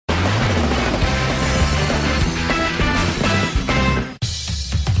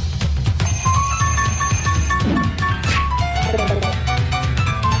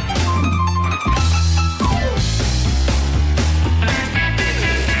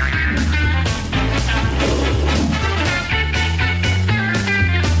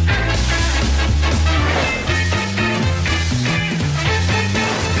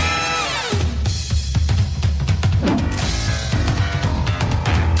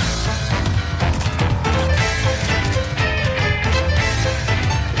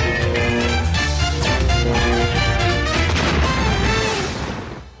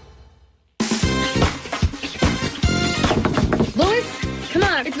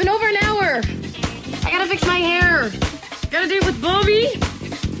been over an hour. I gotta fix my hair. Got a date with Bobby?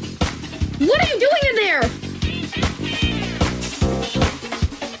 What are you doing in there?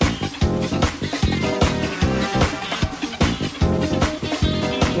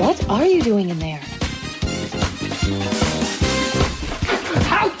 What are you doing in there?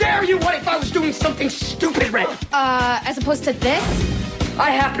 How dare you? What if I was doing something stupid, Red? As opposed to this?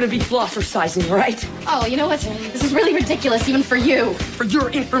 I happen to be flosser-sizing, right? Oh, you know what? This is really ridiculous, even for you. For your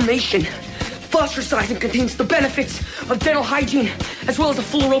information, flosser-sizing contains the benefits of dental hygiene as well as a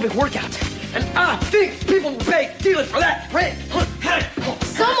full aerobic workout. And I think people will pay dearly for that, Red.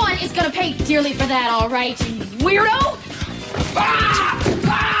 Someone is gonna pay dearly for that, all right, you weirdo?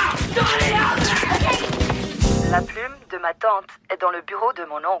 La plume de ma tante est dans le bureau de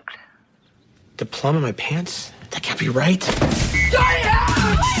mon oncle. The plum in my pants? That can't be right.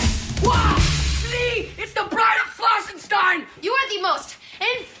 Wow! See? It's the bride of Flossenstein! You are the most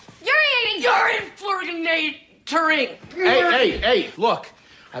infuriating... You're infuriating! Hey, look.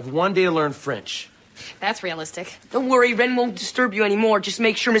 I have one day to learn French. That's realistic. Don't worry, Ren won't disturb you anymore. Just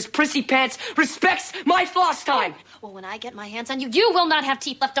make sure Miss Prissy Pants respects my floss time. Well, when I get my hands on you, you will not have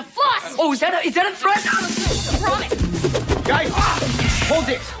teeth left to floss! Oh, is that a threat? Promise! Guys, hold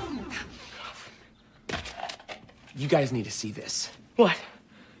it. You guys need to see this. What?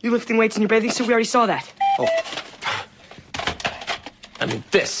 You lifting weights in your bathing suit? We already saw that. Oh. I mean,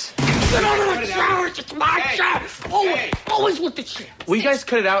 this. Get out of the shower! It's my shower! Always with the shit. Will you guys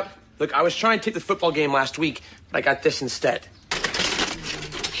cut it out? Look, I was trying to take the football game last week, but I got this instead.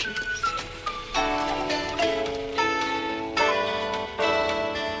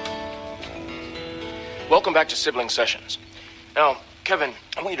 Welcome back to Sibling Sessions. Now, Kevin,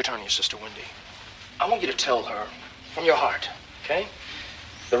 I want you to turn to your sister, Wendy. I want you to tell her from your heart, okay?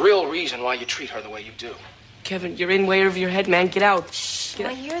 The real reason why you treat her the way you do. Kevin, you're in way over your head, man. Get out. Can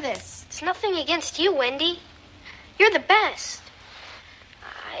I hear this? It's nothing against you, Wendy. You're the best.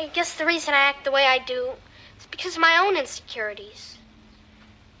 I guess the reason I act the way I do is because of my own insecurities.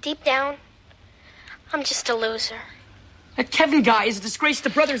 Deep down, I'm just a loser. That Kevin guy is a disgrace to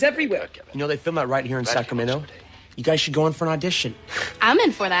brothers everywhere. You know, they filmed that right here in Sacramento. You guys should go in for an audition. I'm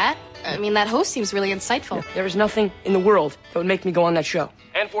in for that. I mean, that host seems really insightful. There is nothing in the world that would make me go on that show.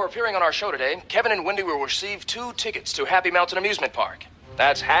 And for appearing on our show today, Kevin and Wendy will receive 2 tickets to Happy Mountain Amusement Park.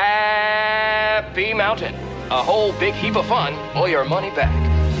 That's Happy Mountain. A whole big heap of fun, or your money back.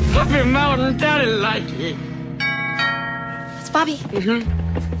 Happy Mountain, Daddy like it. It's Bobby.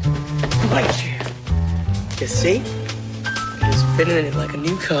 Like you. You see? Just fitting in it like a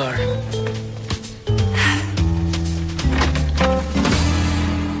new car.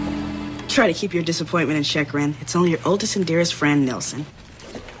 Try to keep your disappointment in check, Ren. It's only your oldest and dearest friend, Nelson.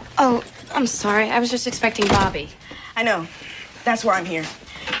 Oh, I'm sorry. I was just expecting Bobby. I know. That's why I'm here.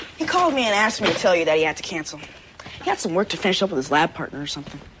 He called me and asked me to tell you that he had to cancel. He had some work to finish up with his lab partner or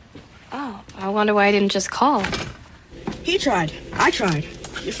something. Oh, I wonder why I didn't just call. He tried. I tried.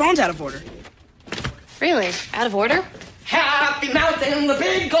 Your phone's out of order. Really? Out of order? Happy Mountain, the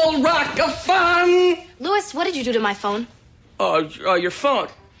big old rock of fun. Louis, what did you do to my phone? Your phone.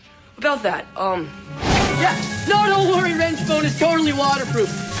 About that, yeah. No, don't worry, Ren's phone is totally waterproof.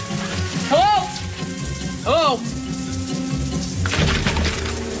 Hello? Hello?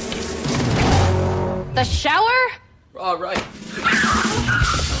 The shower? All right.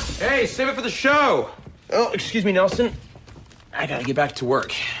 Hey, save it for the show. Oh, excuse me, Nelson. I gotta get back to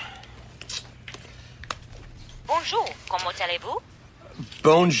work. Bonjour, comment allez-vous?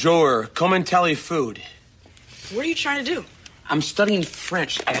 Bonjour. Comment allez-vous? What are you trying to do? I'm studying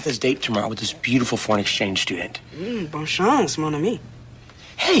French. I got this date tomorrow with this beautiful foreign exchange student. Bon chance, mon ami.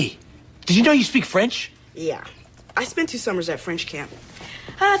 Hey, did you know you speak French? Yeah. I spent 2 summers at French camp.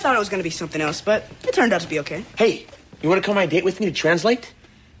 I thought it was going to be something else, but it turned out to be okay. Hey, you want to come on a date with me to translate?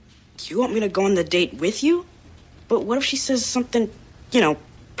 You want me to go on the date with you? But what if she says something,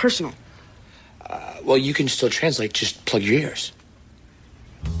 personal? Well, you can still translate. Just plug your ears.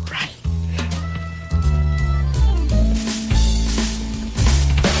 Right.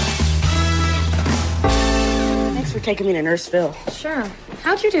 Thanks for taking me to Nurseville. Sure.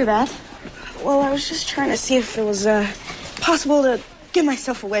 How'd you do that? Well, I was just trying to see if it was possible to give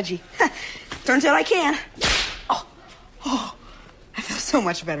myself a wedgie. Turns out I can. Oh, I feel so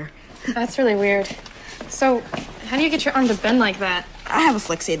much better. That's really weird. So, how do you get your arm to bend like that? I have a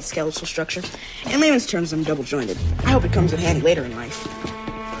flexated skeletal structure. In layman's terms, I'm double-jointed. I hope it comes in handy later in life.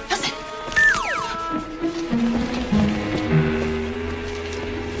 Nelson!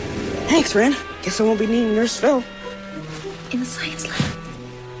 Thanks, Ren. Guess I won't be needing Nurse Phil. In the science lab.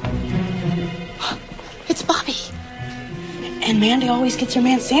 It's Bobby. And Mandy always gets her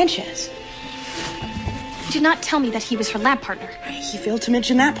man Sanchez? You did not tell me that he was her lab partner. He failed to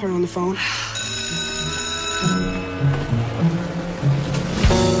mention that part on the phone.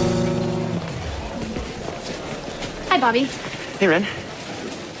 Hi, Bobby. Hey, Ren.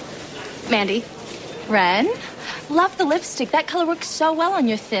 Mandy. Ren, love the lipstick. That color works so well on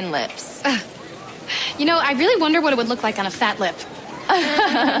your thin lips. You know, I really wonder what it would look like on a fat lip.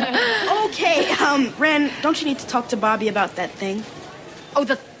 Okay, Ren, don't you need to talk to Bobby about that thing? Oh,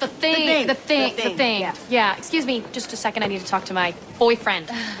 the thing. Yeah, excuse me, just a second. I need to talk to my boyfriend.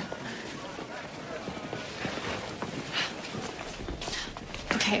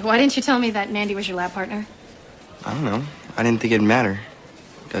 Okay, why didn't you tell me that Mandy was your lab partner? I don't know. I didn't think it'd matter.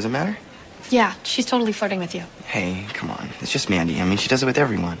 Does it matter? Yeah, she's totally flirting with you. Hey, come on. It's just Mandy. I mean, she does it with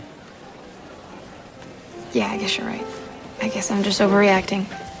everyone. Yeah, I guess you're right. I guess I'm just overreacting.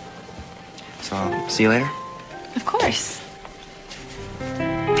 So I'll see you later. Of course.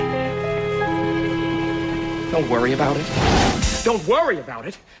 Don't worry about it. Don't worry about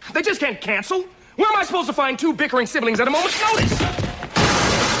it. They just can't cancel. Where am I supposed to find two bickering siblings at a moment's notice?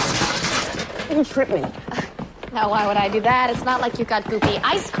 You tripped me. Now, why would I do that? It's not like you got goopy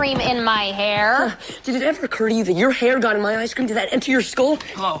ice cream in my hair. Did it ever occur to you that your hair got in my ice cream? Did that enter your skull?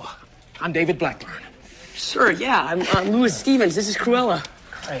 Hello, I'm David Blackburn. Sure, yeah. I'm Louis Stevens. This is Cruella.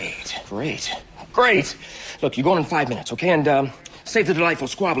 Great. Look, you're going in 5 minutes, okay? And save the delightful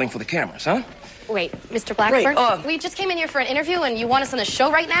squabbling for the cameras, huh? Wait, Mr. Blackburn? Right, we just came in here for an interview and you want us on the show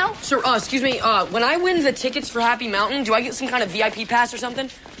right now? Sir, excuse me, when I win the tickets for Happy Mountain, do I get some kind of VIP pass or something?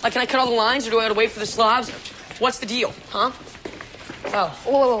 Like, can I cut all the lines, or do I gotta wait for the slobs? What's the deal, huh? Oh.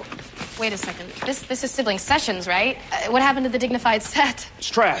 Whoa. Wait a second. This is Sibling Sessions, right? What happened to the dignified set? It's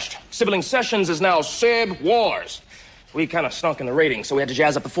trashed. Sibling Sessions is now Sib Wars. We kind of stunk in the ratings, so we had to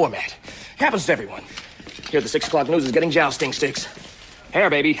jazz up the format. Happens to everyone. Here, the 6 o'clock news is getting jousting sticks. Hair,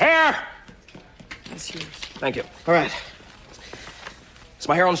 baby, hair! That's yours. Thank you. All right. Is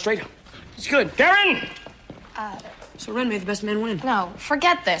my hair on straight? It's good. Karen! So Ren made the best man win. No,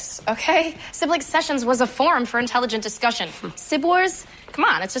 forget this, okay? Sibling Sessions was a forum for intelligent discussion. Sib Wars? Come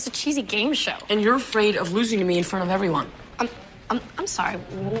on, it's just a cheesy game show. And you're afraid of losing to me in front of everyone. I'm sorry.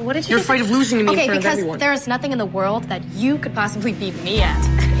 What did you You're just afraid say? of losing to me in Okay, front of because everyone. there is nothing in the world that you could possibly beat me at.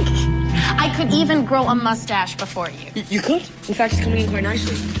 I could even grow a mustache before you. You could? In fact, it's coming in quite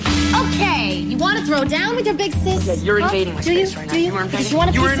nicely. Okay, you want to throw down with your big sis? Yeah, you're invading my space right now. You were invading. You want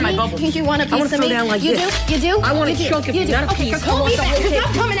a You piece were in of my me? bubble. You want a piece I of want to throw me? down like you this. do? You do? I want You a do. chunk of you you, do. not a Okay, piece. hold me back, because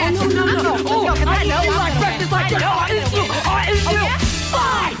I'm coming at you. No. I'm going. Because I know I'm going to win. It's you.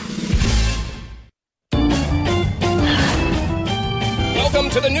 Fine. Welcome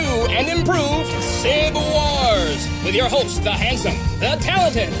to the new and improved Sib Wars with your host, the handsome, the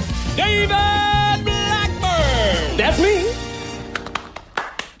talented, David Blackburn. That's me.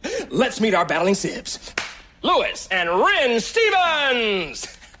 Let's meet our battling Sibs, Louis and Ren Stevens.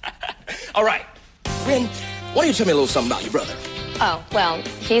 All right, Ren, why don't you tell me a little something about your brother? Oh, well,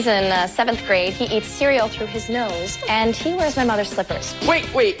 he's in 7th grade. He eats cereal through his nose, and he wears my mother's slippers.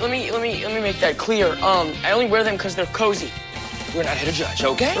 Wait. Let me make that clear. I only wear them because they're cozy. We're not here to judge,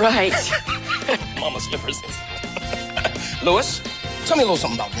 okay? Right. Mama slippers. Louis, tell me a little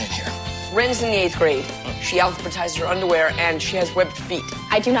something about Ren here. Ren's in the 8th grade. She alphabetizes her underwear, and she has webbed feet.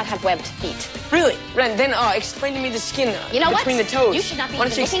 I do not have webbed feet. Really? Ren, then explain to me the skin You know between what? the toes. You should not be Why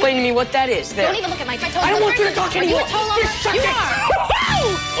don't you even explain to me what that is there? Don't even look at my toes. I don't want you to talk Are you anymore. a toe lover? Just shut You it.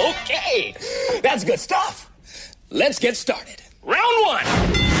 are. Okay, that's good stuff. Let's get started. Round 1,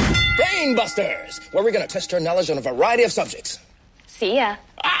 Brain Busters, where we're going to test your knowledge on a variety of subjects. See ya.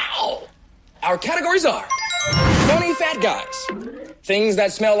 Ow! Our categories are funny fat guys, things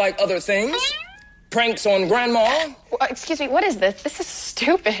that smell like other things, pranks on grandma, Excuse me, what is this? This is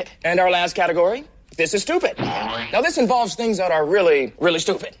stupid. and our last category, this is stupid. Now, this involves things that are really, really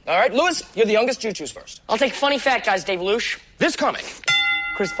stupid. All right, Louis, you're the youngest. You choose first. I'll take funny fat guys, Dave Lush. This comic.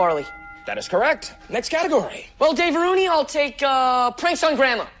 Chris Farley. That is correct. Next category. Well, Dave Rooney, I'll take pranks on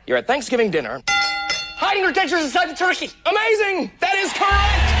grandma. You're at Thanksgiving dinner. Hiding her dentures inside the turkey. Amazing! That is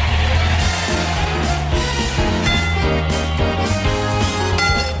correct!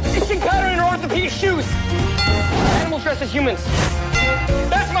 Itching powder in her orthopedic shoes. Animals dressed as humans.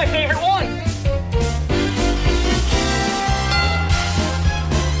 That's my favorite one.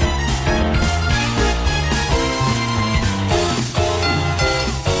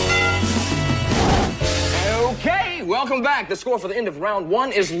 Okay, welcome back. The score for the end of round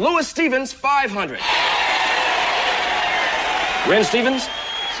 1 is Louis Stevens, 500. Ren Stevens,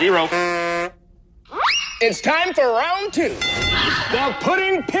 0. It's time for round 2. The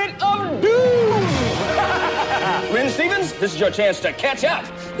Pudding Pit of Doom. Ren Stevens, this is your chance to catch up.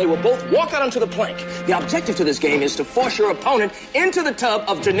 They will both walk out onto the plank. The objective to this game is to force your opponent into the tub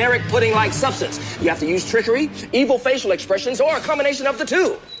of generic pudding-like substance. You have to use trickery, evil facial expressions, or a combination of the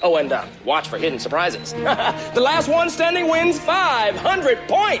two. Oh, and watch for hidden surprises. The last one standing wins 500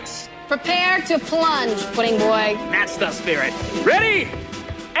 points. Prepare to plunge, pudding boy. That's the spirit. Ready?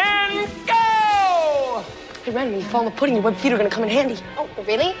 And go! Hey, Ren, when you fall in the pudding, your web feet are gonna come in handy. Oh,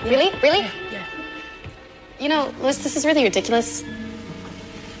 really? Yeah. Really? Yeah. You know, Liz, this is really ridiculous.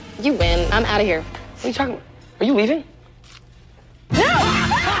 You win. I'm out of here. What are you talking about? Are you leaving?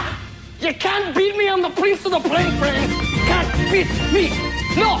 No! You can't beat me. I'm the prince of the plank, Ren. You can't beat me.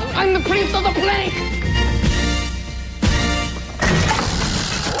 No, I'm the prince of the plank.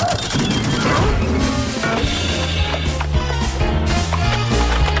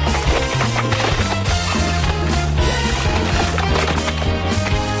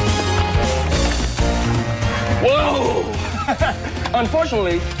 Whoa!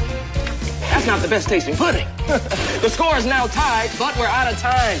 Unfortunately, that's not the best tasting pudding. The score is now tied, but we're out of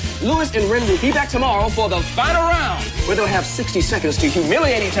time. Lewis and Ren will be back tomorrow for the final round, where they'll have 60 seconds to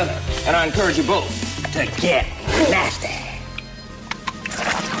humiliate each other. And I encourage you both to get nasty.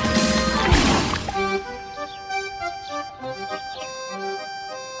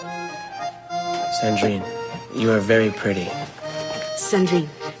 Sandrine, you are very pretty. Sandrine,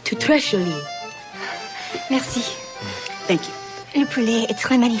 tu très jolie. Merci. Thank you. Le poulet est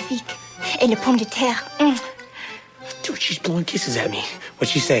très magnifique. Et les pommes de terre. Dude, she's blowing kisses at me. What'd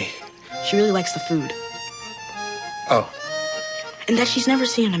she say? She really likes the food. Oh. And that she's never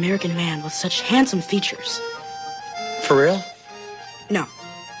seen an American man with such handsome features. For real? No.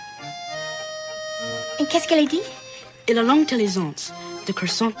 Et qu'est-ce qu'elle a dit? Et la longue télésance de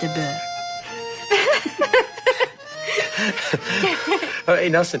croissant de beurre. Oh, hey,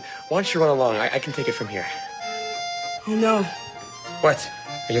 Nelson, why don't you run along? I can take it from here. Oh, no. What?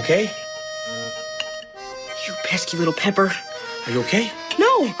 Are you okay? You pesky little pepper. Are you okay?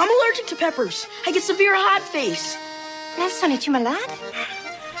 No, I'm allergic to peppers. I get severe hot face. Nelson, es-tu malade?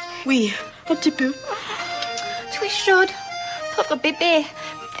 Oui, un petit peu. Tu es chaude. Pauvre bébé.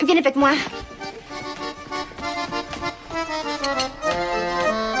 Viens avec moi.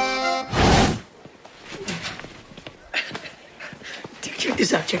 Dude, check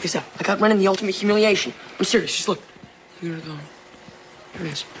this out. Check this out. I got Ren in the ultimate humiliation. I'm serious. Just look. Here it goes. Here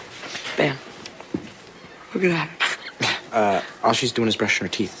it is. Bam. Look at that. All she's doing is brushing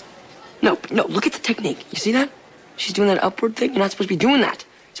her teeth. No, look at the technique. You see that? She's doing that upward thing. You're not supposed to be doing that.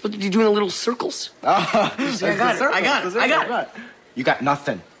 You're supposed to be doing the little circles. Oh, See, I got it. You got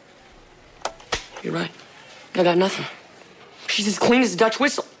nothing. You're right. I got nothing. She's as clean as a Dutch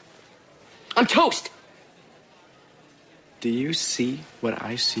whistle. I'm toast. Do you see what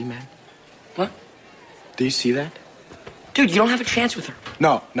I see, man? What? Do you see that? Dude, you don't have a chance with her.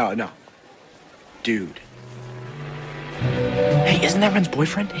 No. Dude. Hey, isn't that Ren's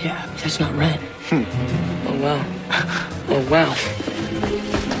boyfriend? Yeah, that's not Ren. Oh, wow. Oh, wow.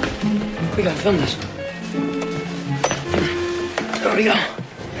 We gotta film this. There we go.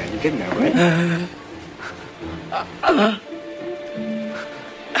 Yeah, you're getting there, right?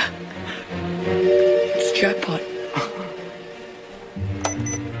 It's jackpot.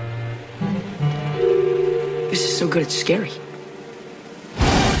 This is so good, it's scary.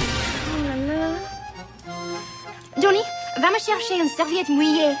 Johnny, va me chercher une serviette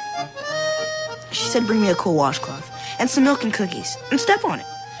mouillée. She said bring me a cool washcloth and some milk and cookies and step on it.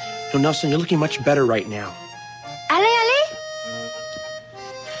 No, Nelson, you're looking much better right now. Allez.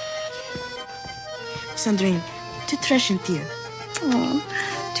 Sandrine, tu es très gentille. Oh,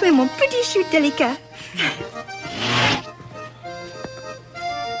 tu es mon petit chou délicat.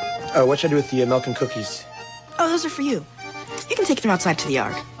 Oh, what should I do with the milk and cookies? Oh, those are for you. You can take them outside to the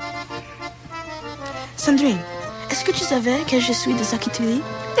yard. Sandrine, est-ce que tu savais que je suis de Sakituli?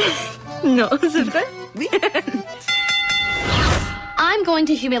 Non, c'est vrai? Oui. I'm going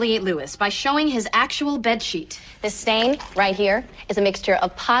to humiliate Lewis by showing his actual bed sheet. This stain right here is a mixture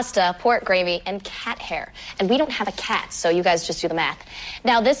of pasta, pork gravy, and cat hair. And we don't have a cat, so you guys just do the math.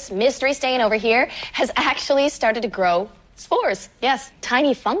 Now, this mystery stain over here has actually started to grow spores. Yes,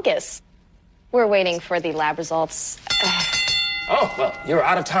 tiny fungus. We're waiting for the lab results. Oh, well, you're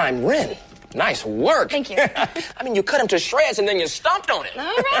out of time. Ren, nice work. Thank you. I mean, you cut him to shreds and then you stomped on it.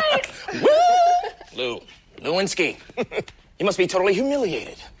 All right. Woo! Lewinsky. You must be totally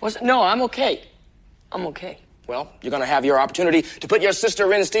humiliated. No, I'm okay. I'm okay. Well, you're going to have your opportunity to put your sister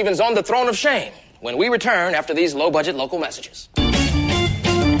Ren Stevens on the throne of shame when we return after these low-budget local messages.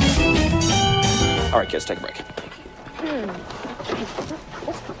 All right, kids, take a break.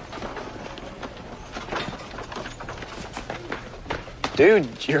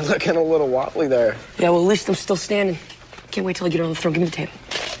 Dude, you're looking a little wobbly there. Yeah, well, at least I'm still standing. Can't wait till I get on the throne. Give me the tape.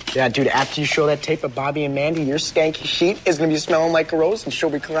 Yeah, dude, after you show that tape of Bobby and Mandy, your skanky sheet is gonna be smelling like a rose and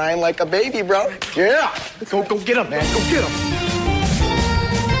she'll be crying like a baby, bro. Yeah. Go get him, man. Go get him.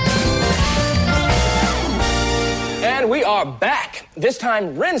 And we are back. This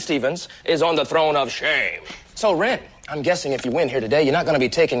time, Ren Stevens is on the throne of shame. So, Ren, I'm guessing if you win here today, you're not going to be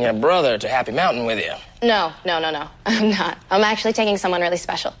taking your brother to Happy Mountain with you. No. I'm not. I'm actually taking someone really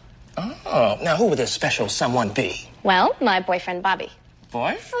special. Oh, now who would this special someone be? Well, my boyfriend, Bobby.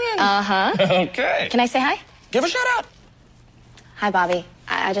 Boyfriend? Uh-huh. Okay. Can I say hi? Give a shout out. Hi, Bobby.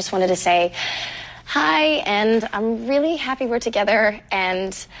 I just wanted to say hi, and I'm really happy we're together,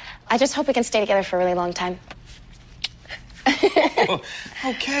 and I just hope we can stay together for a really long time. Oh,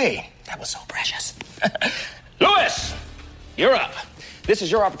 okay. That was so precious. Louis, you're up. This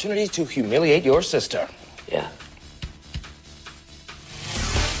is your opportunity to humiliate your sister. Yeah.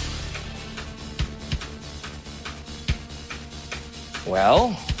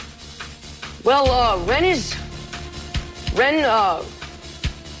 Well, Well,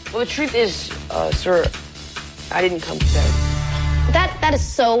 the truth is, sir, I didn't come today. That is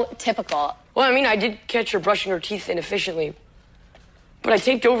so typical. Well, I mean, I did catch her brushing her teeth inefficiently, but I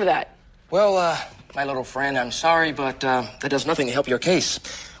taped over that. well, my little friend, I'm sorry, but that does nothing to help your case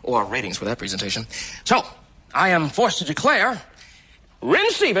or ratings for that presentation. So, I am forced to declare Ren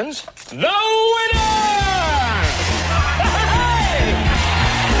Stevens the winner!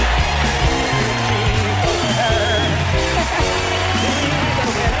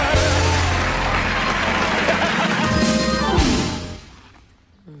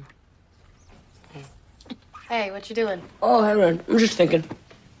 Hey, what you doing? Oh, hey, man, I'm just thinking.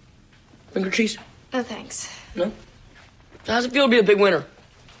 Finger cheese? No, thanks. No? How's it feel to be a big winner?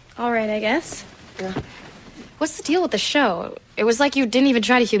 All right, I guess. Yeah. What's the deal with the show? It was like you didn't even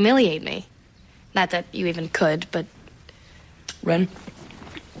try to humiliate me. Not that you even could, but... Ren?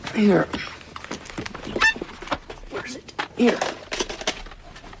 Here. Where is it? Here.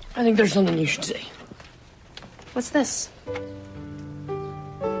 I think there's something you should say. What's this?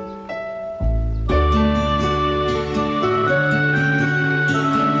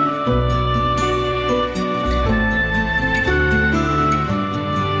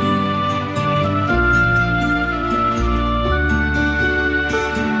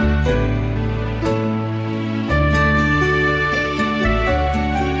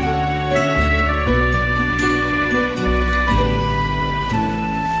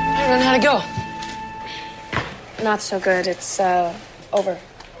 How'd it go? Not so good. It's, over.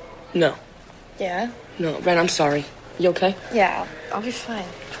 No. Yeah? No, Ren, I'm sorry. You okay? Yeah, I'll be fine.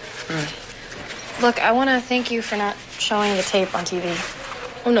 All right. Look, I want to thank you for not showing the tape on TV.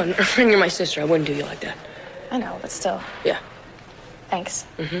 Oh, no, Ren, you're my sister. I wouldn't do you like that. I know, but still. Yeah. Thanks.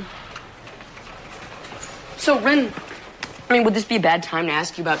 Mm-hmm. So, Ren, I mean, would this be a bad time to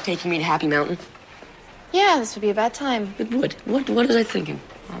ask you about taking me to Happy Mountain? Yeah, this would be a bad time. It would. What was I thinking?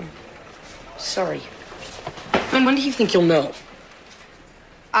 Sorry. Ren, when do you think you'll know?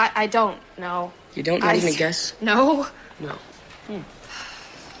 I don't know. You don't? Not even a guess? No. No.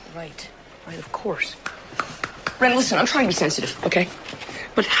 Right, of course. Ren, listen, I'm trying to be sensitive, okay?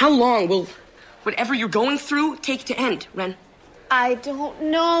 But how long will whatever you're going through take to end, Ren? I don't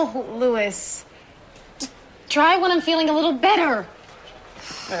know, Louis. Just try when I'm feeling a little better.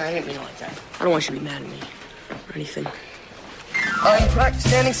 I didn't mean it like that. I don't want you to be mad at me or anything. I practice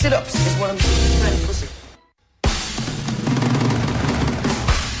standing sit-ups is what I'm doing. Ren, listen.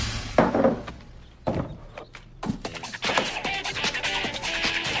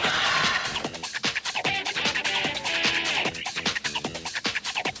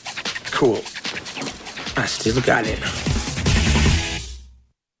 Cool. I still got it.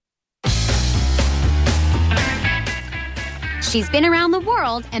 She's been around the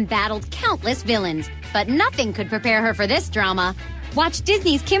world and battled countless villains, but nothing could prepare her for this drama. Watch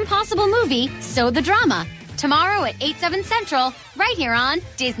Disney's Kim Possible movie, So the Drama, tomorrow at 8/7 Central, right here on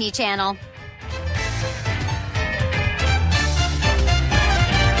Disney Channel.